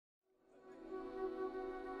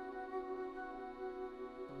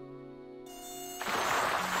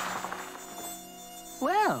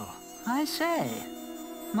Well, I say,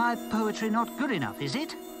 my poetry not good enough, is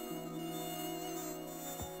it?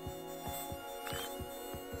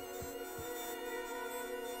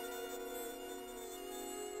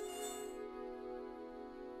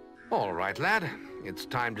 All right, lad. It's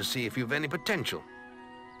time to see if you've any potential.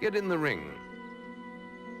 Get in the ring.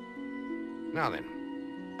 Now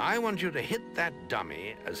then, I want you to hit that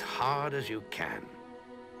dummy as hard as you can.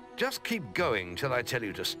 Just keep going till I tell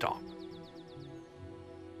you to stop.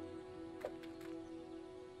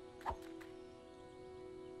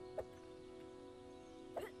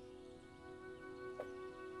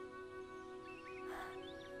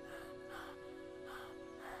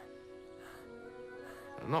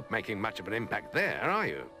 Not making much of an impact there, are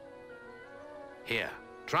you? Here,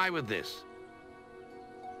 try with this.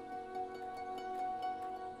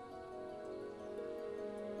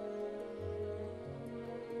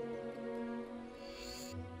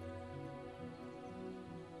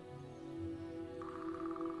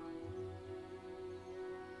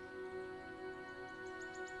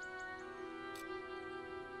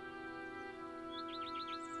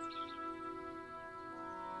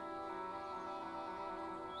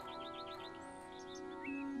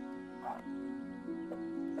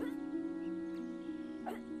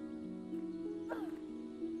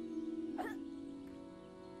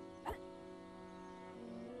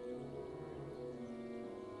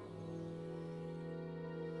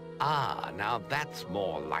 Ah, now that's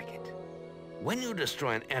more like it. When you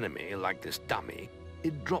destroy an enemy like this dummy,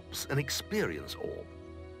 it drops an experience orb.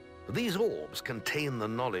 These orbs contain the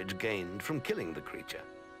knowledge gained from killing the creature.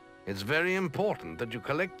 It's very important that you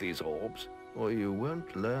collect these orbs, or you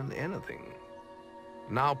won't learn anything.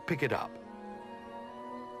 Now pick it up.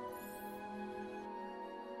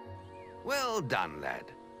 Well done,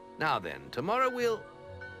 lad. Now then, tomorrow we'll...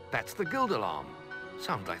 That's the guild alarm.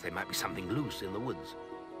 Sounds like there might be something loose in the woods.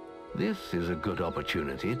 This is a good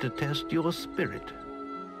opportunity to test your spirit.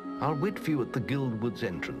 I'll wait for you at the guild woods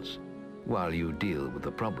entrance while you deal with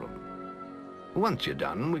the problem. Once you're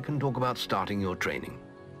done, we can talk about starting your training.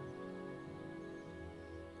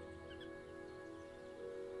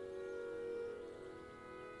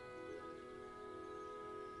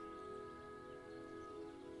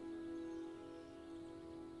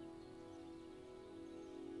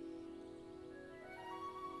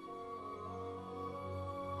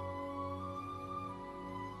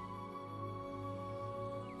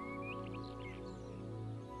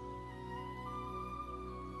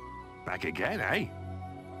 Back again, eh?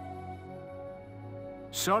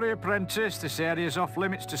 Sorry, apprentice, this area's off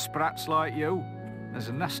limits to sprats like you. There's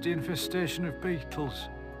a nasty infestation of beetles.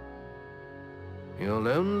 You'll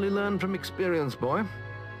only learn from experience, boy.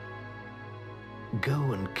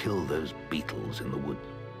 Go and kill those beetles in the woods.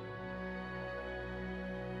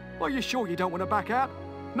 Are you sure you don't want to back out?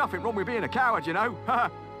 Nothing wrong with being a coward, you know.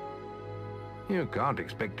 You can't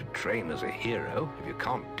expect to train as a hero if you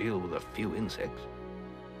can't deal with a few insects.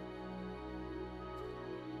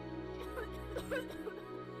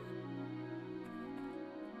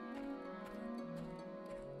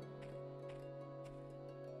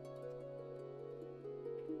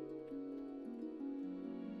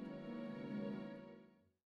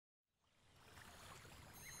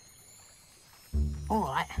 All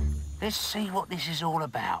right, let's see what this is all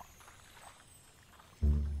about.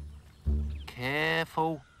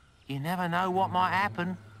 Careful, you never know what might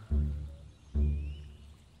happen.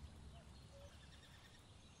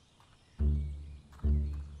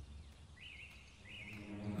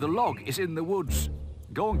 The log is in the woods.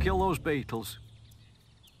 Go and kill those beetles.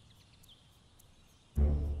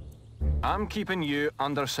 I'm keeping you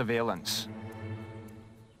under surveillance.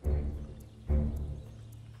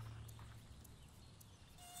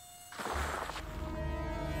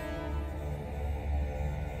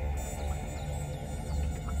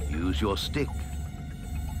 Use your stick.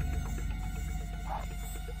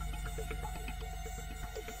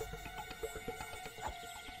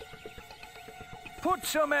 Put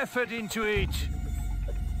some effort into it.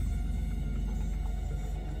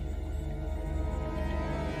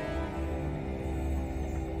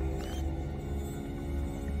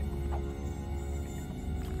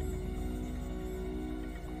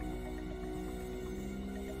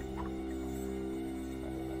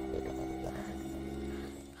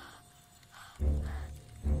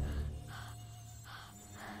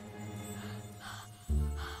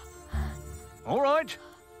 All right.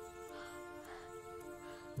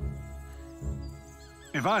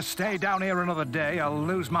 If I stay down here another day, I'll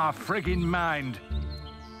lose my friggin' mind.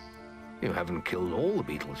 You haven't killed all the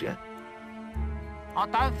beetles yet. I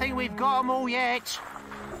don't think we've got them all yet.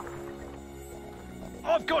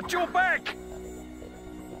 I've got your back!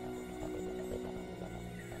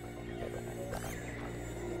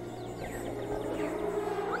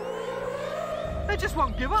 just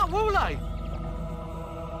won't give up, will they?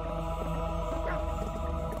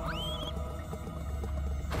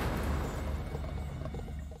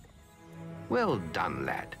 Well done,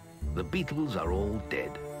 lad. The beetles are all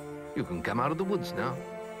dead. You can come out of the woods now.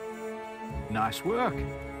 Nice work.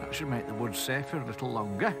 That should make the woods safer a little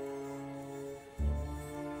longer.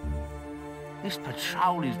 This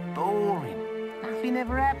patrol is boring. Nothing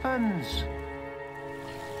ever happens.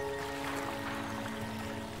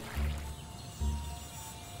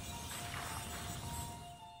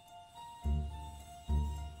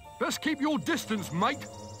 Best keep your distance, mate.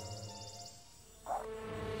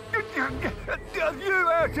 Are you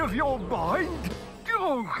out of your mind?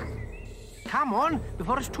 Come on,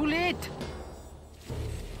 before it's too late.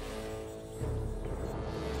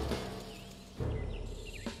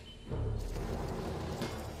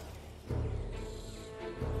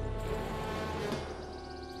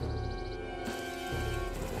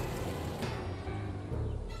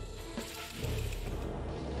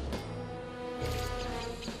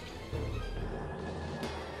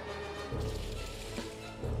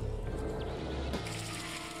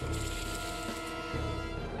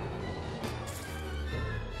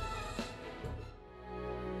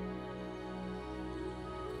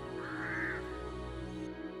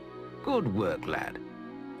 Good work, lad.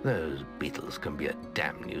 Those beetles can be a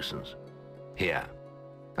damn nuisance. Here,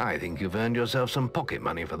 I think you've earned yourself some pocket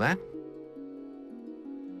money for that.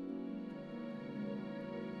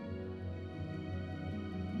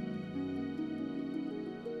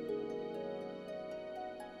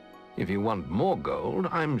 If you want more gold,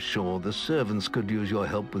 I'm sure the servants could use your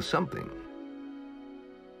help with something.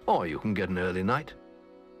 Or you can get an early night.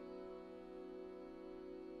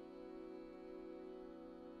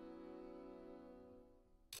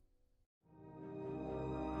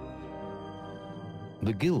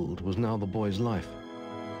 The guild was now the boy's life.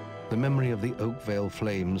 The memory of the Oakvale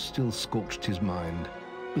flames still scorched his mind,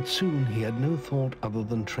 but soon he had no thought other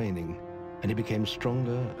than training, and he became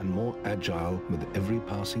stronger and more agile with every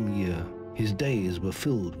passing year. His days were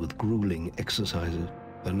filled with grueling exercises,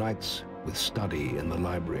 the nights with study in the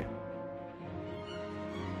library.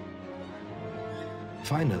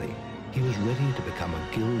 Finally, he was ready to become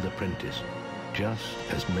a guild apprentice, just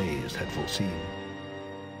as Maze had foreseen.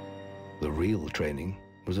 The real training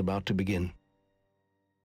was about to begin.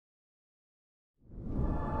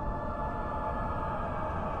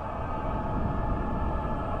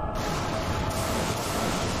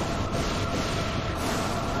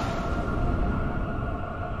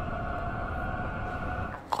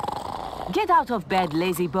 Get out of bed,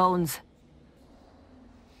 lazy bones.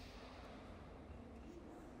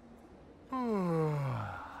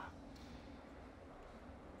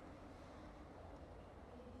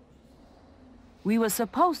 We were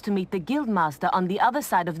supposed to meet the guildmaster on the other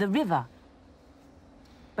side of the river.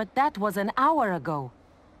 But that was an hour ago.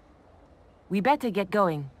 We better get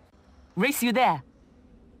going. Race you there.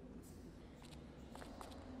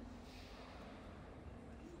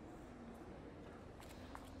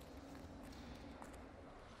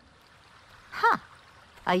 Ha!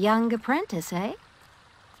 A young apprentice, eh?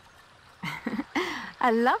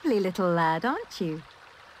 A lovely little lad, aren't you?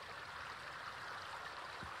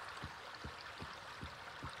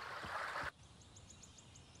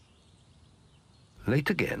 Late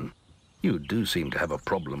again? You do seem to have a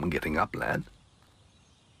problem getting up, lad.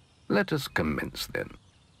 Let us commence then.